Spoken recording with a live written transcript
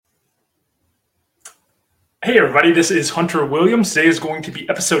Hey everybody, this is Hunter Williams. Today is going to be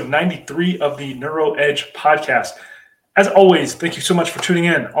episode 93 of the Neuro Edge podcast. As always, thank you so much for tuning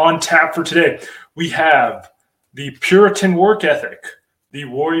in. On tap for today, we have the Puritan work ethic, the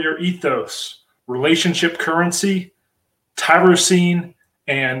warrior ethos, relationship currency, tyrosine,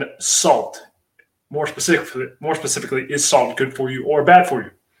 and salt. More specifically, is salt good for you or bad for you?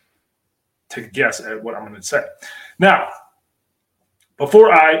 Take a guess at what I'm going to say. Now,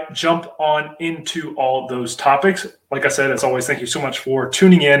 before I jump on into all those topics, like I said, as always, thank you so much for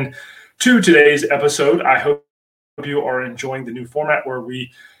tuning in to today's episode. I hope you are enjoying the new format where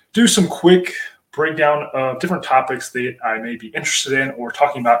we do some quick breakdown of different topics that I may be interested in or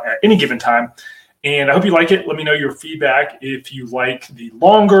talking about at any given time. And I hope you like it. Let me know your feedback if you like the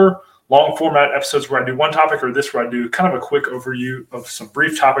long format episodes where I do one topic, or this where I do kind of a quick overview of some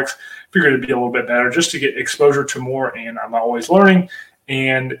brief topics. Figured it'd be a little bit better just to get exposure to more, and I'm always learning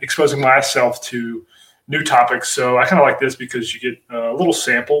and exposing myself to new topics. So I kind of like this because you get a little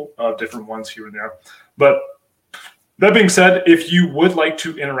sample of different ones here and there. But that being said, if you would like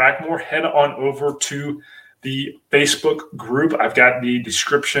to interact more, head on over to the Facebook group. I've got the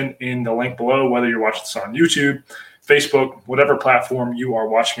description in the link below, whether you're watching this on YouTube, Facebook, whatever platform you are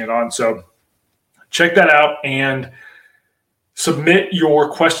watching it on. So check that out and submit your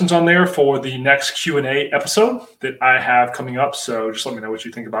questions on there for the next Q&A episode that I have coming up. So just let me know what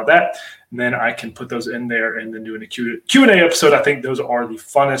you think about that. And then I can put those in there and then do a Q&A episode. I think those are the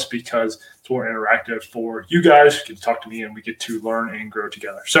funnest because it's more interactive for you guys. You get to talk to me and we get to learn and grow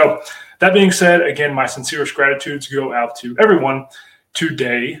together. So that being said, again, my sincerest gratitudes go out to everyone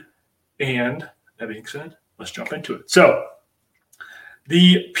today. And that being said, let's jump into it. So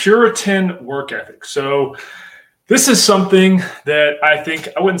the Puritan work ethic. So this is something that I think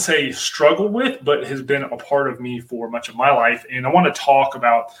I wouldn't say struggle with, but has been a part of me for much of my life. And I want to talk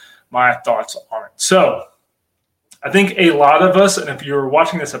about my thoughts on it. So I think a lot of us, and if you're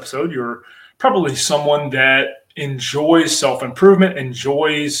watching this episode, you're probably someone that enjoys self-improvement,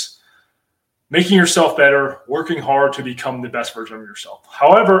 enjoys making yourself better, working hard to become the best version of yourself.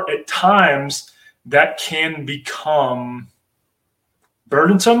 However, at times that can become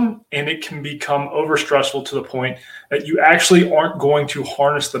burdensome, and it can become overstressful to the point that you actually aren't going to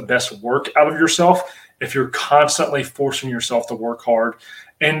harness the best work out of yourself if you're constantly forcing yourself to work hard.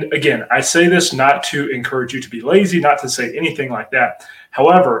 And again, I say this not to encourage you to be lazy, not to say anything like that.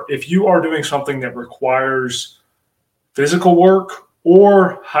 However, if you are doing something that requires physical work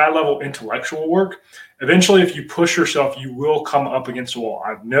or high-level intellectual work, eventually if you push yourself, you will come up against a wall.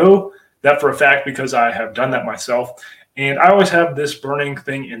 I know that for a fact because I have done that myself. And I always have this burning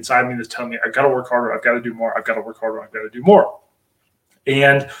thing inside me that's telling me, I've got to work harder, I've got to do more, I've got to work harder, I've got to do more.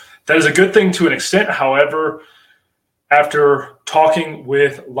 And that is a good thing to an extent. However, after talking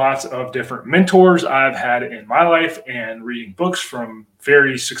with lots of different mentors I've had in my life and reading books from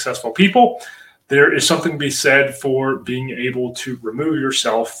very successful people, there is something to be said for being able to remove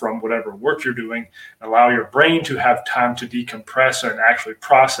yourself from whatever work you're doing, and allow your brain to have time to decompress and actually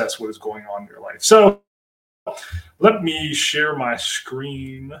process what is going on in your life. So let me share my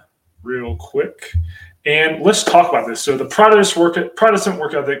screen real quick and let's talk about this. So the Protestant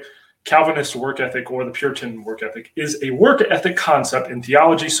work ethic, Calvinist work ethic, or the Puritan work ethic is a work ethic concept in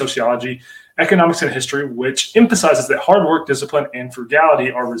theology, sociology, economics, and history, which emphasizes that hard work, discipline, and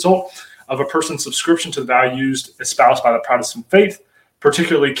frugality are a result of a person's subscription to the values espoused by the Protestant faith,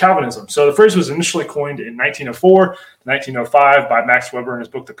 particularly Calvinism. So the phrase was initially coined in 1904 to 1905 by Max Weber in his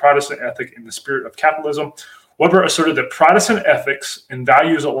book, The Protestant Ethic in the Spirit of Capitalism. Weber asserted that Protestant ethics and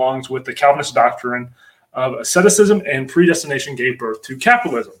values, along with the Calvinist doctrine of asceticism and predestination, gave birth to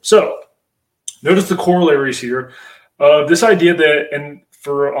capitalism. So notice the corollaries here of this idea that, and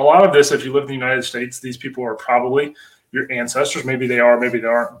for a lot of this, if you live in the United States, these people are probably your ancestors. Maybe they are, maybe they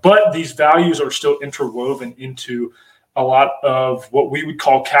aren't. But these values are still interwoven into a lot of what we would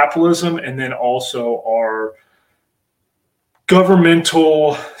call capitalism, and then also our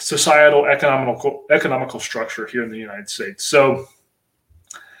governmental, societal, economical structure here in the United States. So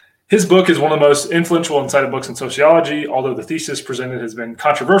his book is one of the most influential and cited books in sociology, although the thesis presented has been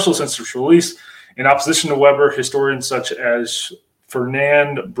controversial since its release. In opposition to Weber, historians such as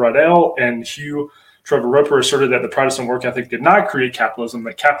Fernand Braudel and Hugh Trevor Roper asserted that the Protestant work ethic did not create capitalism,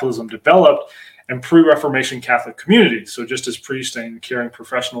 that capitalism developed in pre-Reformation Catholic communities. So just as priests and caring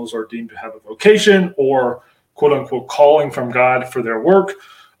professionals are deemed to have a vocation or quote-unquote calling from God for their work,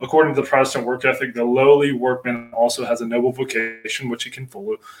 according to the Protestant work ethic, the lowly workman also has a noble vocation which he can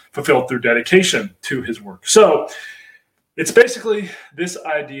fulfill through dedication to his work. So it's basically this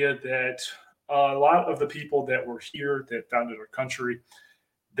idea that a lot of the people that were here that founded our country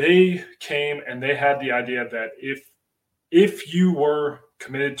they came and they had the idea that if you were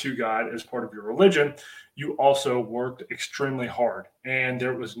committed to God as part of your religion, you also worked extremely hard, and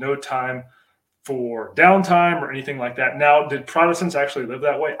there was no time for downtime or anything like that. Now, did Protestants actually live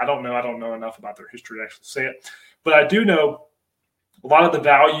that way? I don't know. I don't know enough about their history to actually say it, but I do know a lot of the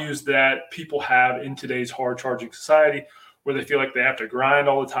values that people have in today's hard-charging society, where they feel like they have to grind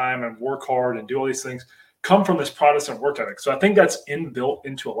all the time and work hard and do all these things, come from this Protestant work ethic. So I think that's inbuilt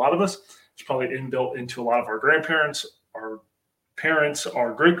into a lot of us. It's probably inbuilt into a lot of our grandparents, our parents,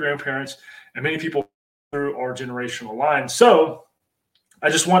 our great-grandparents, and many people through our generational line. So I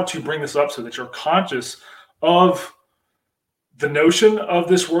just want to bring this up so that you're conscious of the notion of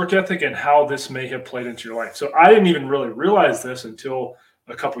this work ethic and how this may have played into your life. So I didn't even really realize this until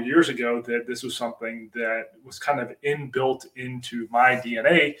a couple years ago, that this was something that was kind of inbuilt into my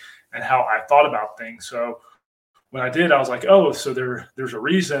DNA and how I thought about things. So when I did, I was like, oh, so there's a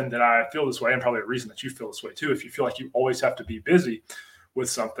reason that I feel this way, and probably a reason that you feel this way too, if you feel like you always have to be busy with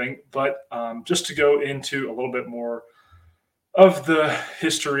something. But just to go into a little bit more of the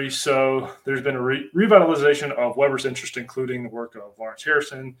history. So there's been a revitalization of Weber's interest, including the work of Lawrence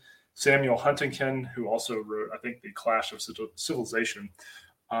Harrison, Samuel Huntington, who also wrote, I think, The Clash of Civilization,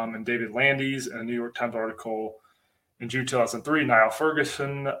 and David Landes, in a New York Times article in June 2003. Niall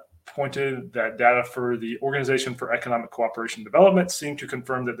Ferguson pointed that data for the Organization for Economic Cooperation and Development seemed to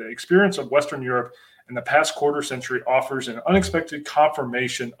confirm that the experience of Western Europe in the past quarter century offers an unexpected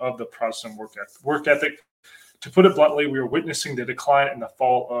confirmation of the Protestant work ethic. To put it bluntly, we are witnessing the decline and the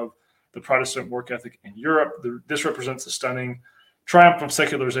fall of the Protestant work ethic in Europe. This represents a stunning triumph of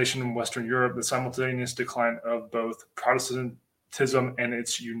secularization in Western Europe, the simultaneous decline of both Protestantism and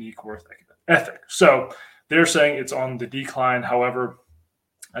its unique work ethic. So they're saying it's on the decline. However,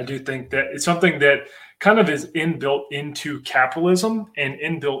 I do think that it's something that kind of is inbuilt into capitalism and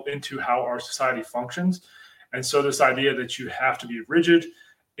inbuilt into how our society functions. And so this idea that you have to be rigid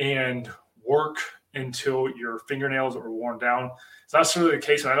and work until your fingernails are worn down, it's not necessarily the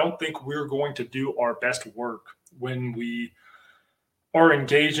case. And I don't think we're going to do our best work when we are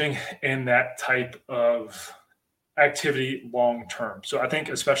engaging in that type of activity long term. So I think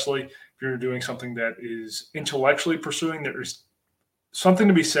especially if you're doing something that is intellectually pursuing, there is something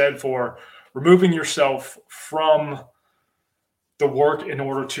to be said for removing yourself from the work in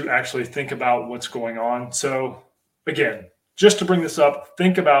order to actually think about what's going on. So again, just to bring this up,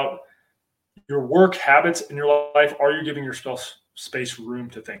 think about your work habits in your life. Are you giving yourself space, room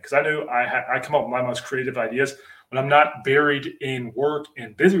to think? Because I know I come up with my most creative ideas when I'm not buried in work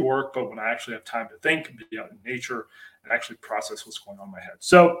and busy work, but when I actually have time to think, be out in nature, and actually process what's going on in my head.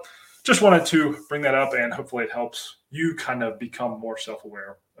 So just wanted to bring that up, and hopefully it helps you kind of become more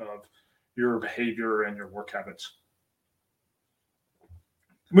self-aware of your behavior and your work habits.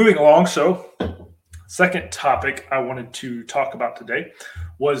 Moving along, so second topic I wanted to talk about today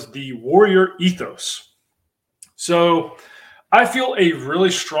was the warrior ethos. So I feel a really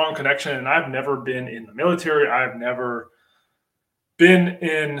strong connection, and I've never been in the military. I've never been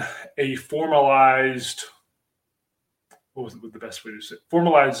in a formalized, what was the best way to say it?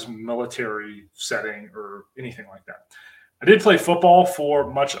 Formalized military setting or anything like that. I did play football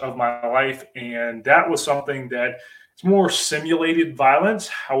for much of my life, and that was something that it's more simulated violence.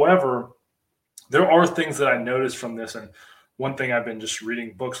 However, there are things that I noticed from this, and one thing I've been just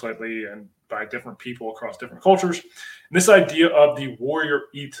reading books lately and by different people across different cultures, and this idea of the warrior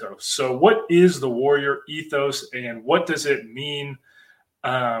ethos. So what is the warrior ethos, and what does it mean?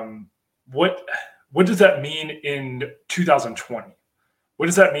 What does that mean in 2020? What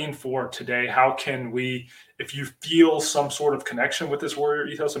does that mean for today? How can we, if you feel some sort of connection with this warrior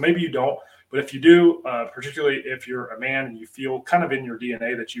ethos, and maybe you don't, but if you do, particularly if you're a man and you feel kind of in your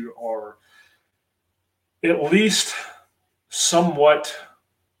DNA that you are at least somewhat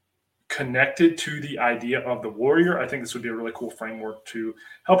connected to the idea of the warrior, I think this would be a really cool framework to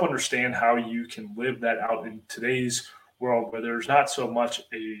help understand how you can live that out in today's world, where there's not so much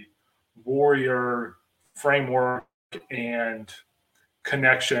a warrior framework and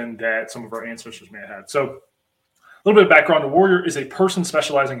connection that some of our ancestors may have had. So a little bit of background: a warrior is a person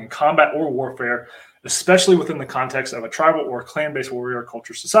specializing in combat or warfare, especially within the context of a tribal or clan-based warrior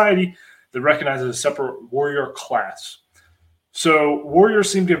culture society that recognizes a separate warrior class. So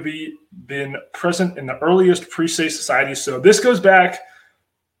warriors seem to have been present in the earliest pre-state societies. So this goes back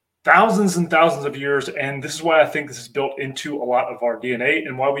thousands and thousands of years, and this is why I think this is built into a lot of our DNA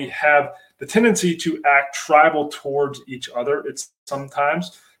and why we have the tendency to act tribal towards each other. It's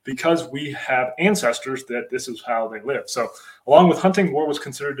sometimes because we have ancestors that this is how they live. So along with hunting, war was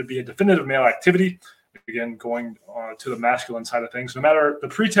considered to be a definitive male activity. again, going to the masculine side of things. No matter the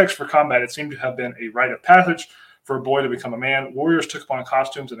pretext for combat, it seemed to have been a rite of passage for a boy to become a man. Warriors took upon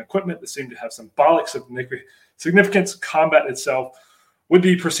costumes and equipment that seemed to have symbolic significance. Combat itself would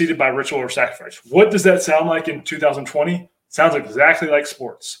be preceded by ritual or sacrifice. What does that sound like in 2020? Sounds exactly like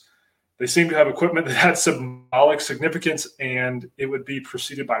sports. They seem to have equipment that had symbolic significance, and it would be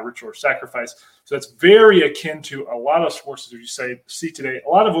preceded by ritual or sacrifice. So that's very akin to a lot of sports that you see today, a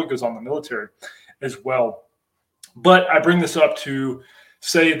lot of what goes on in the military as well. But I bring this up to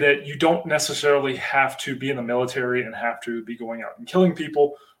say that you don't necessarily have to be in the military and have to be going out and killing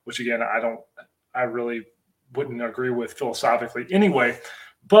people, which again, I really wouldn't agree with philosophically anyway.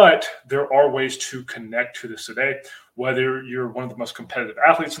 But there are ways to connect to this today, whether you're one of the most competitive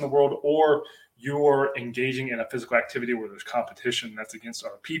athletes in the world or you're engaging in a physical activity where there's competition that's against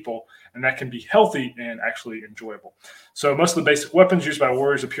other people, and that can be healthy and actually enjoyable. So most of the basic weapons used by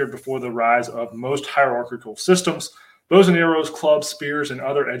warriors appeared before the rise of most hierarchical systems. Bows and arrows, clubs, spears, and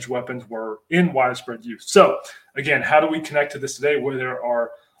other edged weapons were in widespread use. So again, how do we connect to this today where there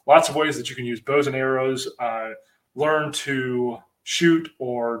are lots of ways that you can use bows and arrows, learn to shoot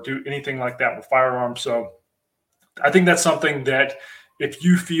or do anything like that with firearms? So I think that's something that if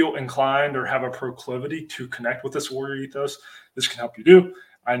you feel inclined or have a proclivity to connect with this warrior ethos, this can help you do.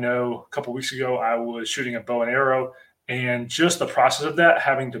 I know a couple of weeks ago, I was shooting a bow and arrow, and just the process of that,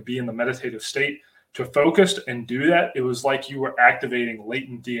 having to be in the meditative state to focus and do that, it was like you were activating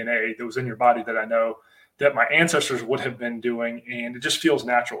latent DNA that was in your body that I know that my ancestors would have been doing. And it just feels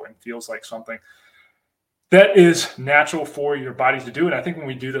natural and feels like something that is natural for your body to do. And I think when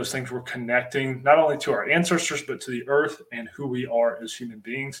we do those things, we're connecting not only to our ancestors, but to the earth and who we are as human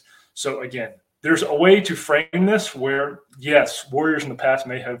beings. So again, there's a way to frame this where, yes, warriors in the past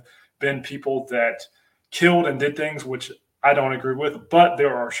may have been people that killed and did things which I don't agree with, but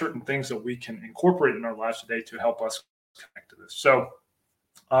there are certain things that we can incorporate in our lives today to help us connect to this. So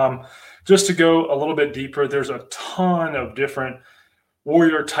just to go a little bit deeper, there's a ton of different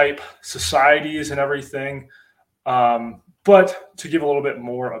warrior type societies and everything. But to give a little bit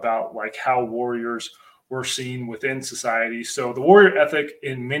more about like how warriors were seen within society. So the warrior ethic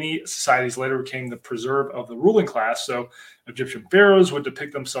in many societies later became the preserve of the ruling class. So Egyptian pharaohs would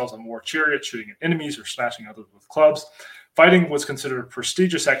depict themselves on war chariots, shooting at enemies or smashing others with clubs. Fighting was considered a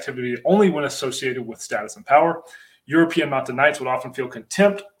prestigious activity only when associated with status and power. European mounted knights would often feel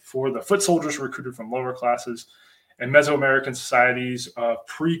contempt for the foot soldiers recruited from lower classes. In Mesoamerican societies of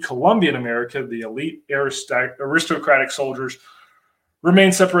pre-Columbian America, the elite aristocratic soldiers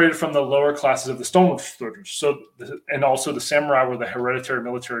remained separated from the lower classes of the stoneworkers. So, and also the samurai were the hereditary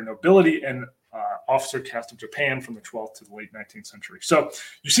military nobility and officer caste of Japan from the 12th to the late 19th century. So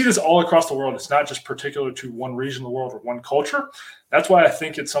you see this all across the world. It's not just particular to one region of the world or one culture. That's why I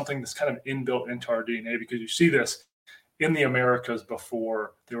think it's something that's kind of inbuilt into our DNA, because you see this in the Americas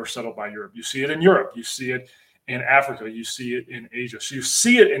before they were settled by Europe. You see it in Europe. You see it in Africa. You see it in Asia. So you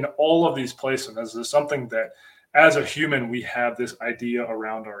see it in all of these places. This is something that as a human, we have this idea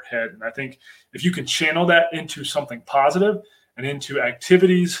around our head. And I think if you can channel that into something positive and into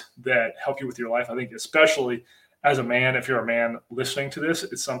activities that help you with your life, I think especially as a man, if you're a man listening to this,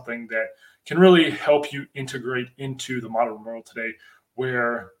 it's something that can really help you integrate into the modern world today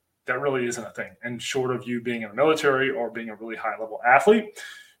where that really isn't a thing. And short of you being in the military or being a really high level athlete,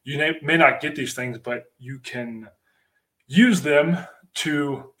 you may not get these things, but you can use them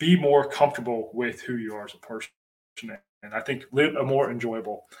to be more comfortable with who you are as a person. And I think live a more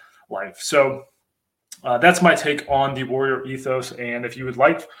enjoyable life. So that's my take on the warrior ethos. And if you would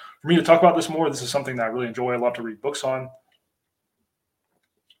like for me to talk about this more, this is something that I really enjoy. I love to read books on.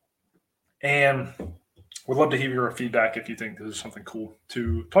 And would love to hear your feedback if you think this is something cool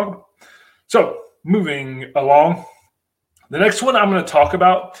to talk about. So moving along, the next one I'm going to talk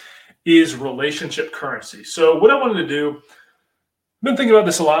about is relationship currency. So what I wanted to do, I've been thinking about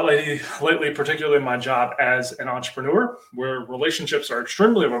this a lot lately, particularly in my job as an entrepreneur, where relationships are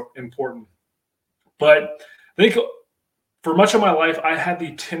extremely important. But I think for much of my life, I had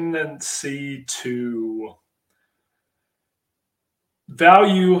the tendency to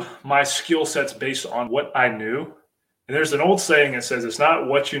value my skill sets based on what I knew. And there's an old saying that says, it's not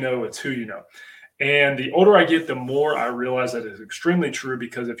what you know, it's who you know. And the older I get, the more I realize that is extremely true,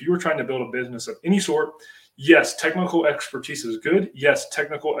 because if you were trying to build a business of any sort, yes, technical expertise is good. Yes,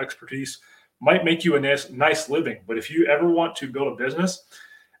 technical expertise might make you a nice living. But if you ever want to build a business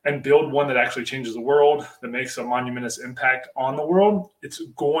and build one that actually changes the world, that makes a monumentous impact on the world, it's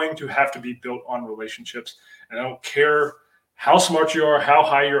going to have to be built on relationships. And I don't care how smart you are, how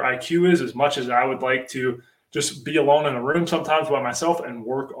high your IQ is, as much as I would like to just be alone in a room sometimes by myself and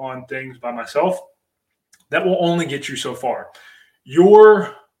work on things by myself. that will only get you so far.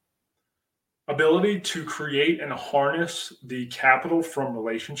 Your ability to create and harness the capital from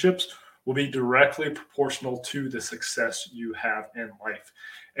relationships will be directly proportional to the success you have in life.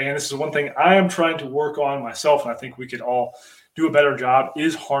 And this is one thing I am trying to work on myself, and I think we could all do a better job,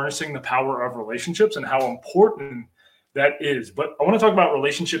 is harnessing the power of relationships and how important that is. But I want to talk about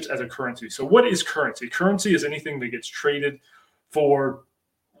relationships as a currency. So what is currency? Currency is anything that gets traded for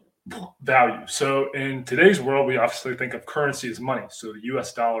value. So in today's world, we obviously think of currency as money. So the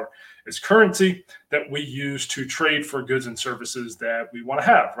US dollar is currency that we use to trade for goods and services that we want to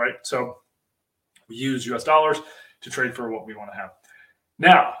have, right? So we use US dollars to trade for what we want to have.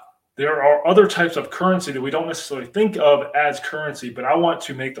 Now, there are other types of currency that we don't necessarily think of as currency, but I want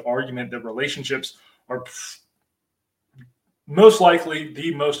to make the argument that relationships are most likely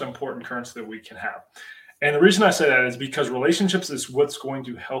the most important currency that we can have. And the reason I say that is because relationships is what's going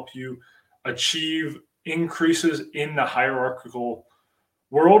to help you achieve increases in the hierarchical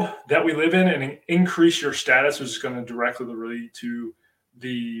world that we live in, and increase your status, which is going to directly relate to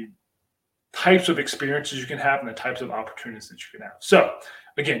the types of experiences you can have and the types of opportunities that you can have. So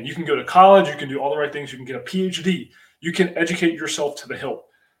again, you can go to college, you can do all the right things, you can get a PhD, you can educate yourself to the hilt.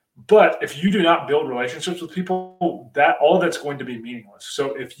 But if you do not build relationships with people, that all that's going to be meaningless.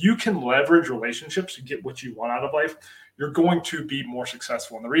 So if you can leverage relationships to get what you want out of life, you're going to be more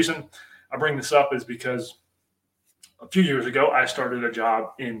successful. And the reason I bring this up is because a few years ago, I started a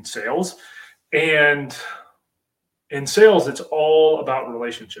job in sales. And in sales, it's all about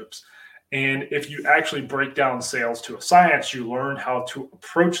relationships. And if you actually break down sales to a science, you learn how to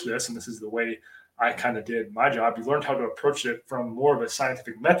approach this. And this is the way I kind of did my job. You learned how to approach it from more of a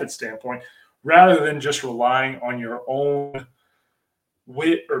scientific method standpoint, rather than just relying on your own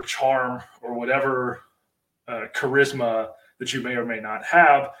wit or charm or whatever charisma that you may or may not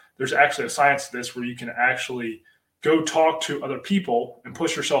have. There's actually a science to this where you can actually go talk to other people and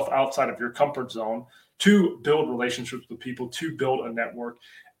push yourself outside of your comfort zone to build relationships with people, to build a network.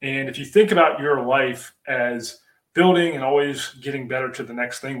 And if you think about your life as building and always getting better to the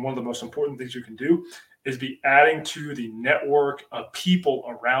next thing, one of the most important things you can do is be adding to the network of people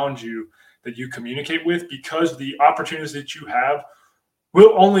around you that you communicate with, because the opportunities that you have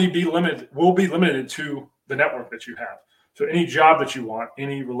will be limited to the network that you have. So any job that you want,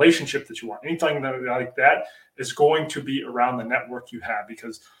 any relationship that you want, anything like that is going to be around the network you have,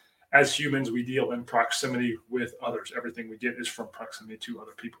 because as humans, we deal in proximity with others. Everything we get is from proximity to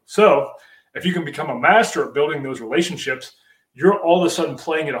other people. So if you can become a master at building those relationships, you're all of a sudden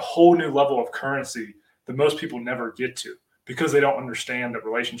playing at a whole new level of currency that most people never get to, because they don't understand that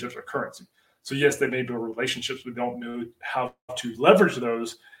relationships are currency. So yes, they may build relationships, but don't know how to leverage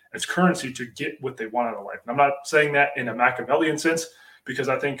those as currency to get what they want out of life. And I'm not saying that in a Machiavellian sense, because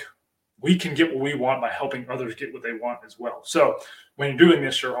I think we can get what we want by helping others get what they want as well. So when you're doing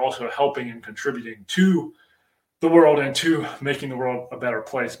this, you're also helping and contributing to the world and to making the world a better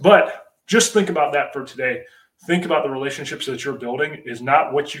place. But just think about that for today. Think about the relationships that you're building is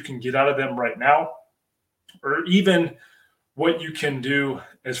not what you can get out of them right now, or even what you can do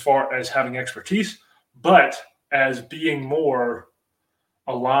as far as having expertise, but as being more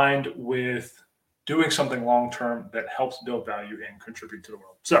aligned with doing something long-term that helps build value and contribute to the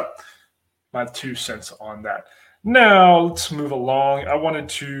world. So my 2 cents on that. Now let's move along. I wanted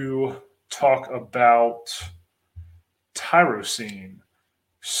to talk about tyrosine.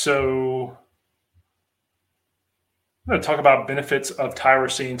 So I'm going to talk about benefits of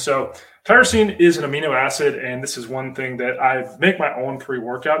tyrosine. So tyrosine is an amino acid, and this is one thing that I make my own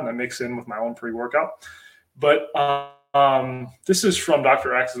pre-workout, and I mix in with my own pre-workout. But this is from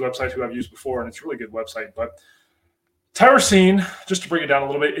Dr. Axe's website, who I've used before, and it's a really good website. But tyrosine, just to break it down a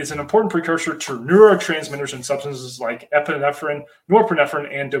little bit, is an important precursor to neurotransmitters and substances like epinephrine,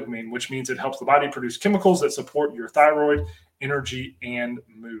 norepinephrine, and dopamine, which means it helps the body produce chemicals that support your thyroid, energy, and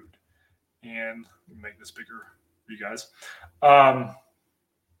mood. And let me make this bigger for you guys.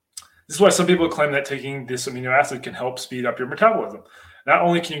 This is why some people claim that taking this amino acid can help speed up your metabolism. Not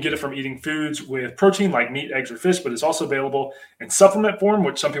only can you get it from eating foods with protein like meat, eggs, or fish, but it's also available in supplement form,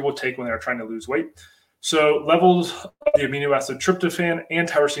 which some people take when they're trying to lose weight. So levels of the amino acid tryptophan and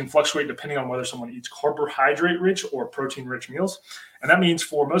tyrosine fluctuate depending on whether someone eats carbohydrate-rich or protein-rich meals. And that means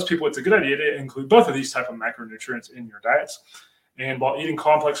for most people, it's a good idea to include both of these type of macronutrients in your diets. And while eating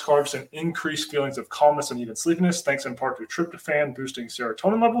complex carbs can increase feelings of calmness and even sleepiness, thanks in part to tryptophan boosting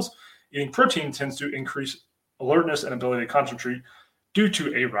serotonin levels, eating protein tends to increase alertness and ability to concentrate due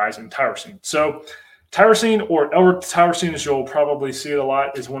to a rise in tyrosine. So tyrosine, or L-tyrosine, as you'll probably see it a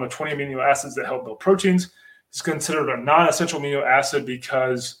lot, is one of 20 amino acids that help build proteins. It's considered a non-essential amino acid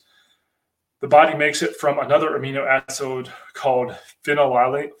because The body makes it from another amino acid called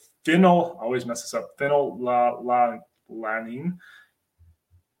phenylalanine. I always mess this up. Phenylalanine.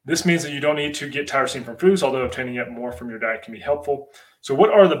 This means that you don't need to get tyrosine from foods, although obtaining it more from your diet can be helpful. So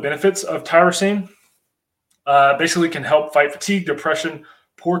what are the benefits of tyrosine? Basically can help fight fatigue, depression,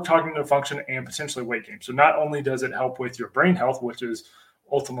 poor cognitive function, and potentially weight gain. So not only does it help with your brain health, which is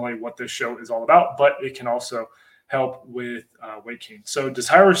ultimately what this show is all about, but it can also help with weight gain. So does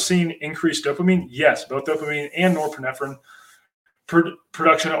tyrosine increase dopamine? Yes, both dopamine and norepinephrine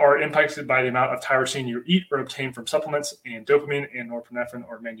production are impacted by the amount of tyrosine you eat or obtain from supplements, and dopamine and norepinephrine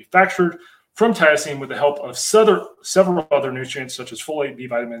are manufactured from tyrosine with the help of several other nutrients such as folate, B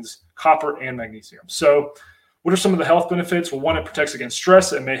vitamins, copper, and magnesium. So what are some of the health benefits? Well, one, it protects against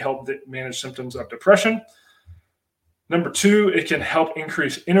stress and may help manage symptoms of depression. Number two, it can help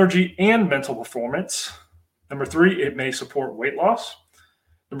increase energy and mental performance. Number three, it may support weight loss.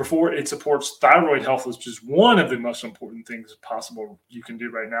 Number four, it supports thyroid health, which is one of the most important things possible you can do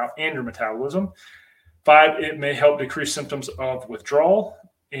right now, and your metabolism. Five, it may help decrease symptoms of withdrawal.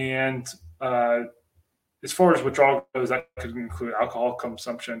 And as far as withdrawal goes, that could include alcohol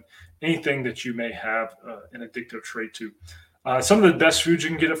consumption, anything that you may have an addictive trait to. Some of the best foods you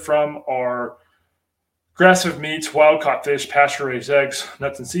can get it from are grass-fed meats, wild-caught fish, pasture-raised eggs,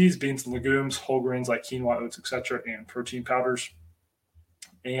 nuts and seeds, beans and legumes, whole grains like quinoa, oats, etc., and protein powders.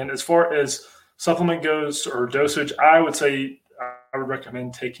 And as far as supplement goes or dosage, I would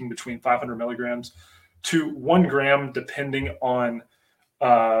recommend taking between 500 milligrams to 1 gram, depending on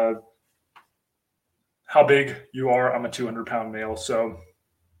how big you are. I'm a 200-pound male, so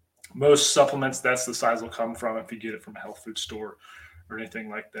most supplements, that's the size they'll come from if you get it from a health food store or anything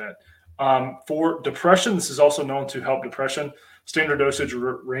like that. For depression, this is also known to help depression. Standard dosage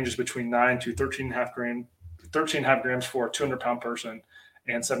ranges between 9 to 13.5 grams for a 200-pound person,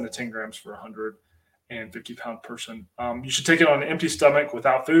 and 7 to 10 grams for a 150-pound person. You should take it on an empty stomach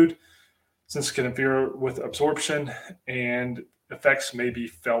without food, since it can interfere with absorption, and effects may be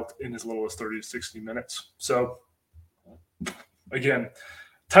felt in as little as 30 to 60 minutes. So again,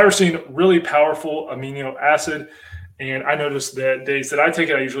 tyrosine, really powerful amino acid. And I noticed that days that I take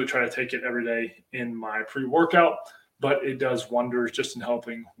it, I usually try to take it every day in my pre-workout, but it does wonders just in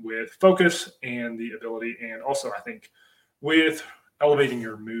helping with focus and the ability, and also I think with elevating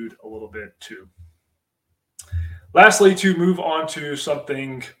your mood a little bit too. Lastly, to move on to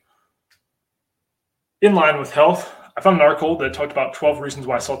something in line with health, I found an article that talked about 12 reasons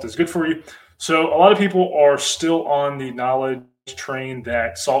why salt is good for you. So a lot of people are still on the knowledge train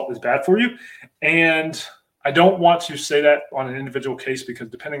that salt is bad for you. And I don't want to say that on an individual case, because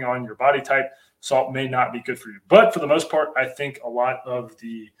depending on your body type, salt may not be good for you. But for the most part, I think a lot of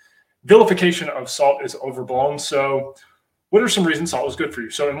the vilification of salt is overblown. So what are some reasons salt is good for you?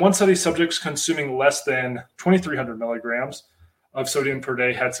 So in one study, subjects consuming less than 2,300 milligrams of sodium per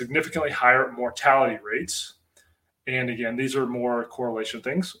day had significantly higher mortality rates. And again, these are more correlation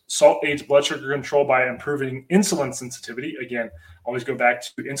things. Salt aids blood sugar control by improving insulin sensitivity. Again, always go back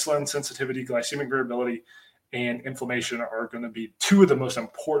to insulin sensitivity, glycemic variability, and inflammation are going to be two of the most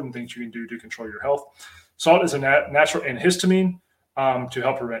important things you can do to control your health. Salt is a natural antihistamine to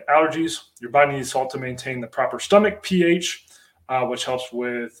help prevent allergies. Your body needs salt to maintain the proper stomach pH, which helps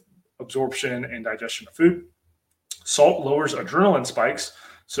with absorption and digestion of food. Salt lowers adrenaline spikes,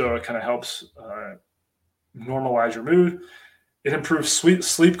 so it kind of helps normalize your mood. It improves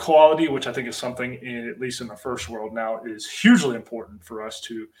sleep quality, which I think is something, at least in the first world now, is hugely important for us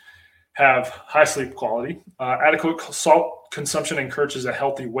to have high sleep quality. Adequate salt consumption encourages a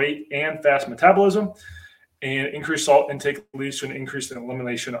healthy weight and fast metabolism, and increased salt intake leads to an increase in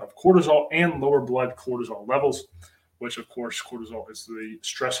elimination of cortisol and lower blood cortisol levels, which of course cortisol is the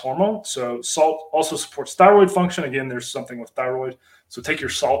stress hormone. So salt also supports thyroid function. Again, there's something with thyroid. So take your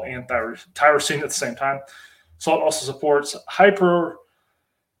salt and tyrosine at the same time. Salt also supports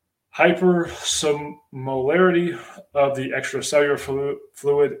hypersosmolarity of the extracellular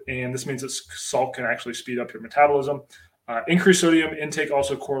fluid, and this means that salt can actually speed up your metabolism. Increased sodium intake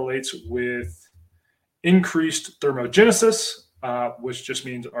also correlates with increased thermogenesis, which just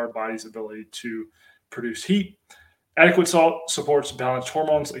means our body's ability to produce heat. Adequate salt supports balanced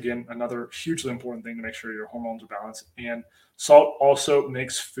hormones. Again, another hugely important thing to make sure your hormones are balanced. And salt also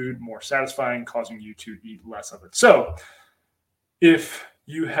makes food more satisfying, causing you to eat less of it. So if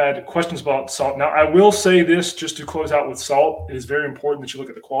you had questions about salt, now I will say this just to close out with salt, it is very important that you look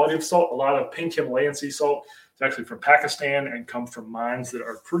at the quality of salt. A lot of pink Himalayan sea salt is actually from Pakistan and comes from mines that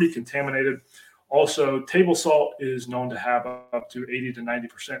are pretty contaminated. Also, table salt is known to have up to 80 to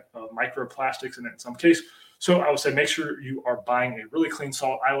 90% of microplastics in it in some case. So I would say make sure you are buying a really clean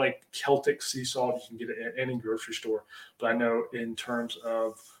salt. I like Celtic sea salt. You can get it at any grocery store. But I know in terms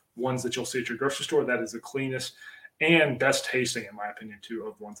of ones that you'll see at your grocery store, that is the cleanest and best tasting, in my opinion, too,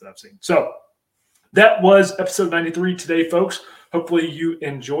 of ones that I've seen. So that was episode 93 today, folks. Hopefully you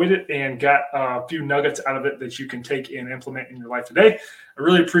enjoyed it and got a few nuggets out of it that you can take and implement in your life today. I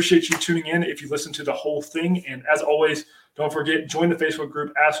really appreciate you tuning in if you listened to the whole thing. And as always, don't forget, join the Facebook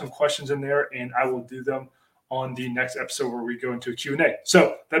group, ask some questions in there, and I will do them on the next episode where we go into a Q&A.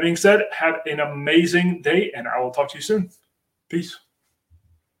 So that being said, have an amazing day, and I will talk to you soon. Peace.